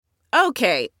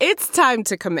Okay, it's time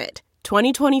to commit.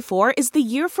 2024 is the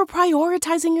year for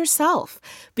prioritizing yourself.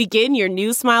 Begin your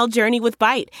new smile journey with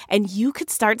Byte, and you could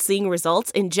start seeing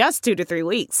results in just 2 to 3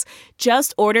 weeks.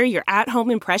 Just order your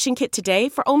at-home impression kit today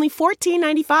for only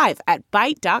 $14.95 at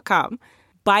Byte.com.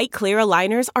 Byte Clear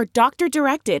aligners are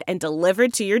doctor-directed and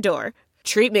delivered to your door.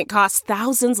 Treatment costs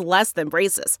thousands less than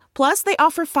braces. Plus, they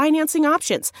offer financing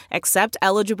options, accept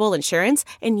eligible insurance,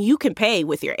 and you can pay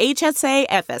with your HSA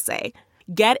FSA.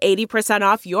 Get 80%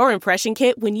 off your impression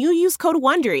kit when you use code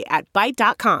WONDERY at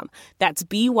Byte.com. That's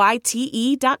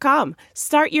BYTE.com.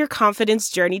 Start your confidence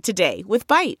journey today with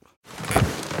Byte.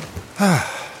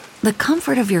 The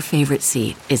comfort of your favorite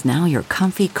seat is now your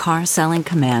comfy car selling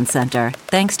command center,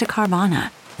 thanks to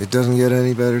Carvana. It doesn't get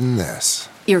any better than this.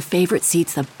 Your favorite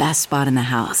seat's the best spot in the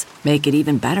house. Make it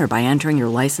even better by entering your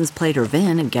license plate or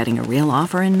VIN and getting a real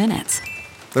offer in minutes.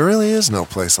 There really is no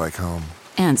place like home.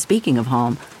 And speaking of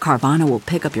home, Carvana will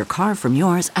pick up your car from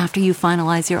yours after you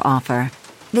finalize your offer.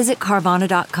 Visit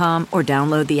Carvana.com or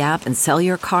download the app and sell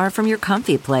your car from your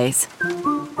comfy place.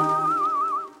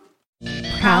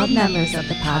 Proud members of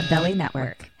the Podbelly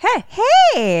Network.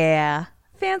 Hey!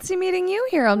 Fancy meeting you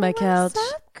here on my couch.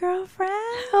 What's up, girlfriend?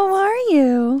 How are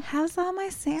you? How's all my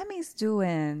Sammys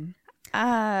doing?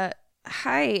 Hi,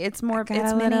 it's Got mini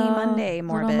a little- Monday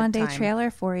morbid little Monday time. trailer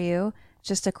for you.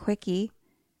 Just a quickie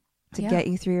to Yeah. get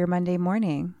you through your Monday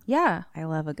morning. Yeah. I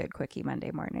love a good quickie Monday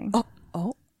morning.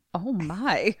 Oh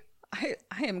my. I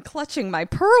am clutching my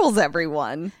pearls,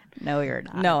 everyone. No, you're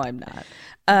not. No, I'm not.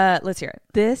 Let's hear it.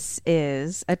 This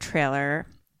is a trailer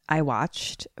I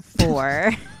watched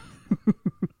for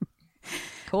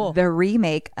Cool. the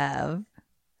remake of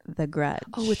The Grudge.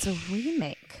 Oh, it's a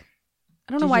remake.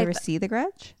 I don't Did know why. you ever see The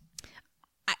Grudge?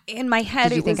 In my head,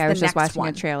 Did you it think was I was the just next watching one.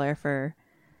 a trailer for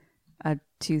a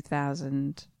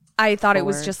 2000? I thought it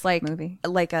was just like movie.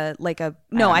 like a no. I I don't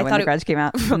know when thought The it. Grudge came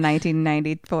out,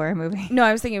 1994 movie. No,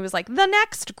 I was thinking it was like the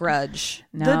next Grudge,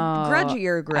 No, the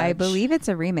grudgier Grudge. I believe it's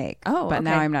a remake. Oh, but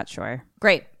now okay. I'm not sure.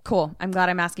 Great, cool. I'm glad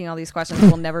I'm asking all these questions.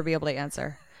 We'll never be able to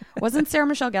answer. Wasn't Sarah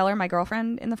Michelle Gellar my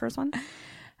girlfriend in the first one?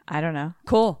 I don't know.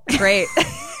 Cool, great.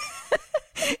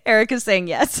 Eric is saying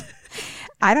yes.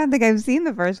 I don't think I've seen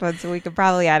the first one, so we could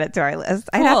probably add it to our list.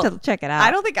 I'd Cool. have to check it out.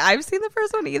 I don't think I've seen the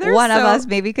first one either. One of so- us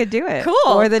maybe could do it. Cool,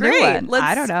 Or the great. new one. Let's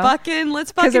I don't know.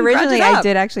 Let's Because fucking originally grudge it I up.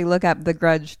 did actually look up the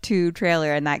Grudge 2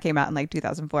 trailer, and that came out in like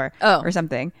 2004 Oh. or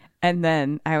something. And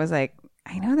then I was like,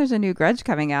 I know there's a new Grudge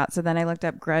coming out. So then I looked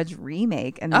up Grudge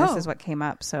remake, and this Oh. is what came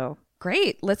up. So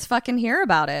Great, let's fucking hear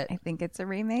about it. I think it's a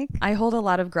remake. I hold a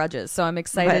lot of grudges, so I'm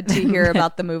excited But- to hear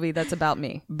about the movie that's about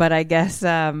me. But I guess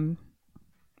I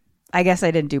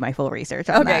didn't do my full research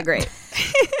on that. Okay, great.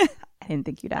 I didn't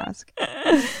think you'd ask.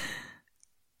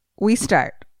 We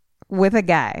start with a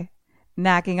guy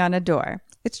knocking on a door.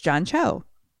 It's John Cho.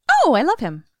 Oh, I love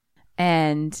him.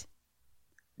 And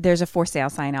there's a for sale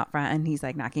sign out front, and he's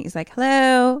like knocking. He's like,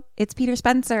 hello, it's Peter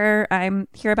Spencer. I'm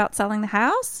here about selling the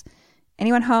house.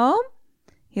 Anyone home?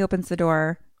 He opens the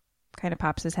door, kind of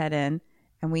pops his head in,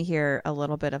 and we hear a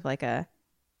little bit of like a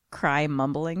cry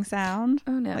mumbling sound.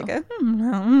 Oh, no. Like a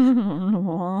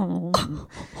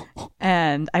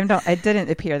and it didn't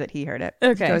appear that he heard it.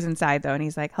 Okay. He goes inside though, and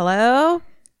he's like, hello?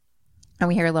 And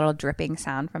we hear a little dripping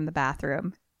sound from the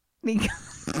bathroom.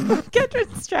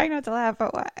 Kendrick's trying not to laugh,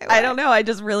 but why? I don't know. I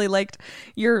just really liked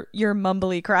your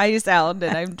mumbly cry sound,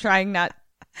 and I'm trying not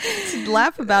to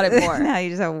laugh about it more. Now you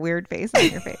just have a weird face on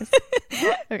your face.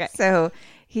 Okay. So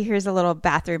he hears a little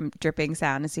bathroom dripping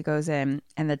sound as he goes in,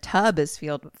 and the tub is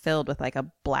filled with like a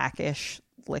blackish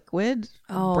liquid,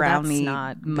 Oh, browny, that's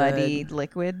not muddy good.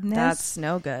 liquidness. That's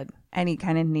no good. And he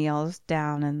kind of kneels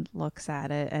down and looks at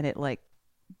it, and it like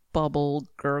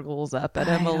gurgles up at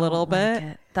him a little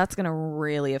bit. That's going to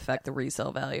really affect the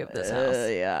resale value of this house.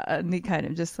 Yeah, and he kind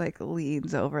of just like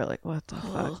leans over, like, "What the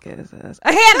fuck is this?"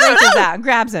 A hand reaches out and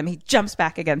grabs him. He jumps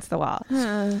back against the wall.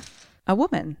 A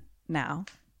woman now,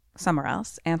 somewhere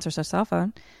else, answers her cell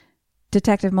phone.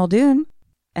 Detective Muldoon,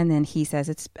 and then he says,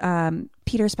 "It's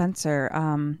Peter Spencer.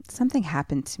 Something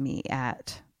happened to me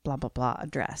at blah blah blah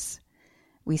address."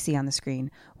 We see on the screen,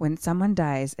 when someone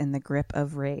dies in the grip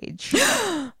of rage.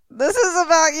 This is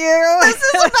about you. This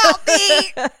is about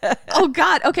me. Oh,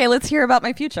 God. Okay, let's hear about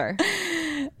my future.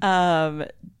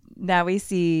 Now we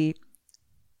see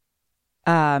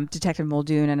Detective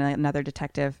Muldoon and another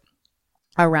detective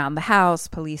around the house,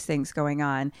 police things going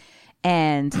on.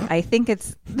 And I think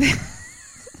it's...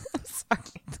 I'm sorry.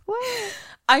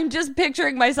 I'm just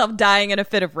picturing myself dying in a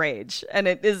fit of rage, and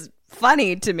it is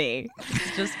funny to me.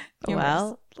 It's just humorous.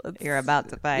 Well, you're about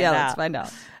to find yeah, out. let's find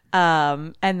out.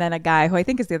 And then a guy who I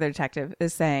think is the other detective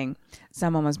is saying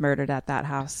someone was murdered at that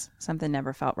house. Something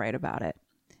never felt right about it.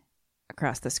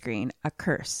 Across the screen, a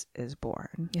curse is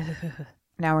born.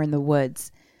 Now we're in the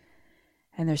woods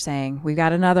and they're saying, we've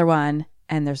got another one.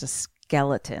 And there's a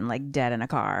skeleton like dead in a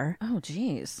car. Oh,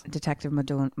 geez. Detective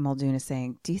Muldoon is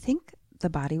saying, do you think the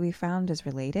body we found is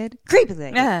related?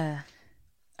 Creepily.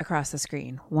 Across the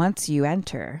screen. Once you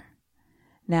enter.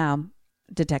 Now,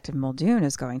 Detective Muldoon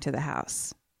is going to the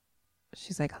house.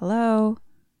 She's like, hello,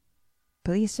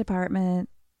 police department.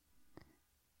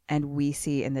 And we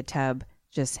see in the tub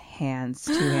just two hands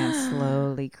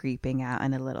slowly creeping out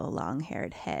and a little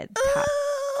long-haired head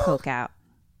poke out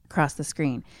across the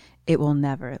screen. It will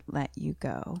never let you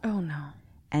go. Oh, no.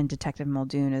 And Detective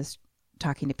Muldoon is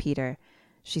talking to Peter.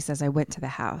 She says, I went to the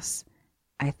house.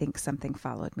 I think something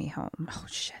followed me home. Oh,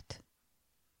 shit.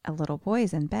 A little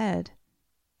boy's in bed.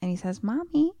 And he says,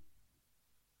 Mommy.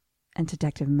 And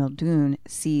Detective Muldoon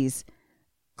sees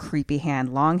creepy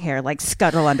hand, long hair, like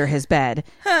scuttle under his bed.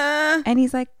 And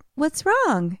he's like, what's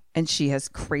wrong? And she has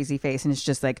crazy face and it's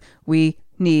just like, we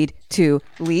need to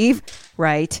leave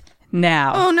right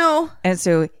now. Oh, no. And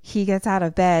so he gets out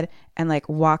of bed and like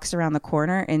walks around the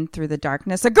corner and through the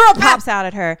darkness. A girl pops out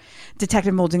at her.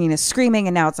 Detective Muldoon is screaming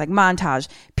and now it's like montage.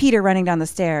 Peter running down the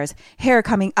stairs, hair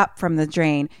coming up from the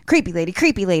drain. Creepy lady,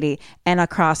 creepy lady. And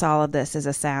across all of this is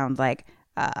a sound like,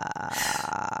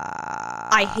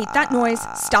 I hate that noise.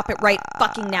 Stop it right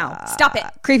fucking now. Stop it.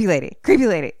 creepy lady, creepy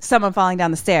lady. Someone falling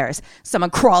down the stairs. Someone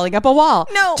crawling up a wall.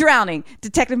 No. Drowning.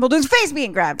 Detective Muldoon's face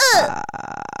being grabbed. Stop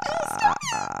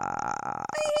it. I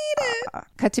hate it.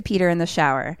 Cut to Peter in the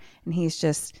shower, and he's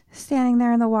just standing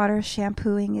there in the water,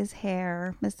 shampooing his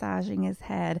hair, massaging his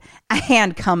head. A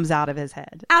hand comes out of his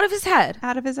head. Out of his head.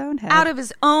 Out of his own head. Out of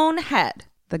his own head.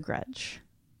 The Grudge.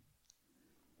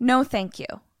 No, thank you.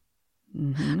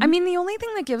 Mm-hmm. I mean, the only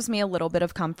thing that gives me a little bit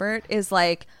of comfort is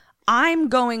like, I'm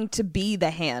going to be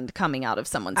the hand coming out of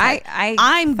someone's head.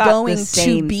 I'm thought going the to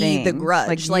same be thing. the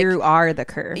Grudge. Like you are the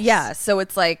curse. Yeah. So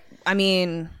it's like, I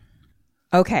mean,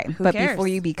 okay, but cares? before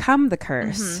you become the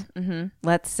curse,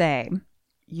 let's say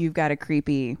you've got a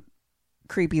creepy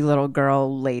little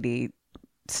girl lady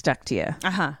stuck to you.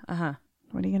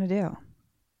 What are you gonna do?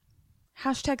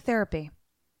 #therapy.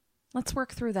 Let's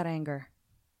work through that anger.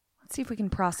 Let's see if we can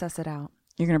process it out.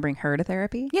 You're gonna bring her to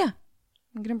therapy? Yeah,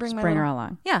 I'm gonna bring her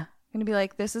along. Yeah, I'm gonna be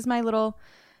like, this is my little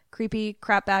creepy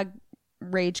crap bag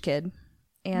rage kid,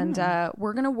 and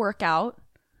we're gonna work out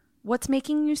what's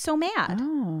making you so mad.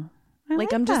 Oh.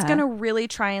 I'm just going to really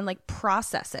try and like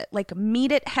process it, like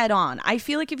meet it head on. I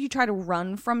feel like if you try to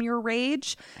run from your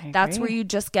rage, that's where you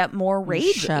just get more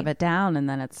rage. Shove it down and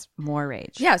then it's more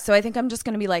rage. Yeah. So I think I'm just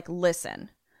going to be like, listen,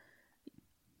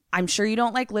 I'm sure you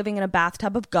don't like living in a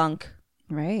bathtub of gunk.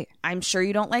 Right. I'm sure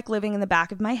you don't like living in the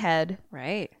back of my head.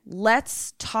 Right.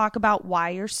 Let's talk about why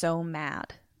you're so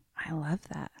mad. I love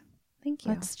that. Thank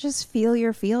you. Let's just feel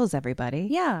your feels, everybody.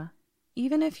 Yeah.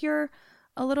 Even if you're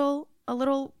a little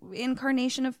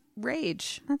incarnation of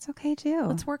rage. That's okay too.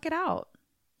 Let's work it out.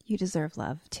 You deserve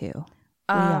love too.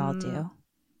 We all do.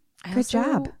 I Good also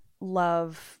job.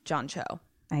 Love John Cho.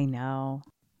 I know.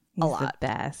 He's A lot. the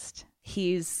best.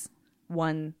 He's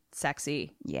one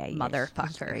sexy motherfucker.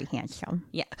 He's very handsome.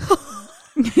 Yeah.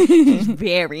 He's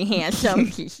very handsome.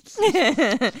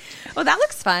 Oh, that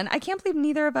looks fun. I can't believe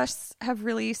neither of us have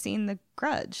really seen The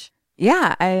Grudge.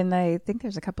 Yeah, and I think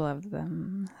there's a couple of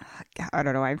them. I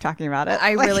don't know why I'm talking about it.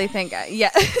 I really think, yeah.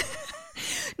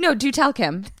 No, do tell,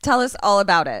 Kim. Tell us all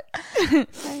about it. I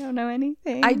don't know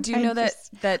anything. I do know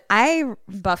that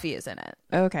Buffy is in it.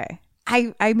 Okay.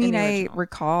 I mean, I original.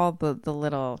 recall the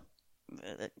little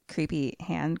creepy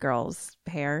hand girls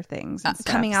hair things and stuff.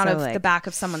 Coming out So, of like, the back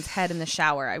of someone's head in the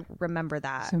shower. I remember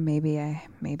that. So maybe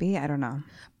I don't know.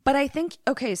 But I think,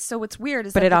 okay, so what's weird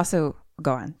is But that it also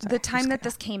go on. Sorry, the time that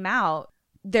this came out,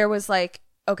 there was like,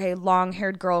 okay,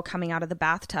 long-haired girl coming out of the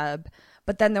bathtub,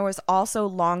 but then there was also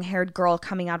long-haired girl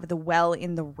coming out of the well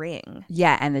in the ring.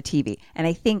 Yeah, and the TV. And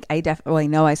I think I definitely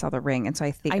know I saw The Ring, and so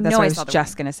I think I that's know what I I was saw The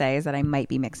just going to say is that I might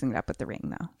be mixing it up with The Ring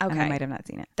though. And I Okay. might have not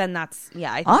seen it. Then that's,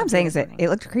 yeah. I think All I'm that's saying is that something. it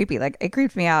looked creepy. Like it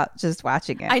creeped me out just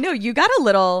watching it. I know, you got a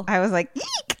little, I was like,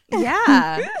 eek!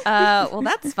 yeah. Well,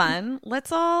 that's fun.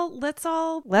 Let's all Let's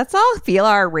all feel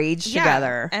our rage yeah,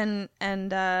 together. and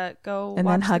go And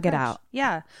watch then The hug it Grudge. out.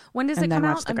 Yeah. When does and it then come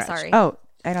watch out? The I'm Grudge. sorry. Oh,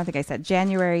 I don't think I said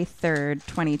January 3rd,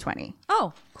 2020.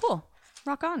 Oh, cool.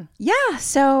 Rock on. Yeah.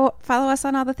 So follow us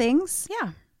on all the things. Yeah.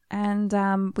 And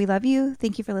we love you.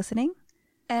 Thank you for listening.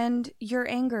 And your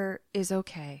anger is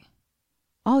okay.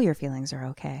 All your feelings are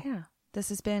okay. Yeah. This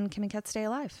has been Kim and Kat Stay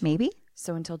Alive. Maybe.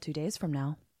 So until 2 days from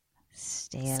now.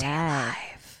 Stay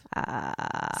alive.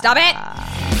 Stop it.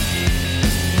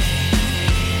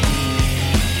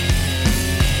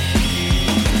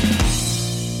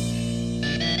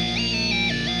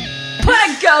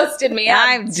 Ghosted me.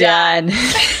 I'm done.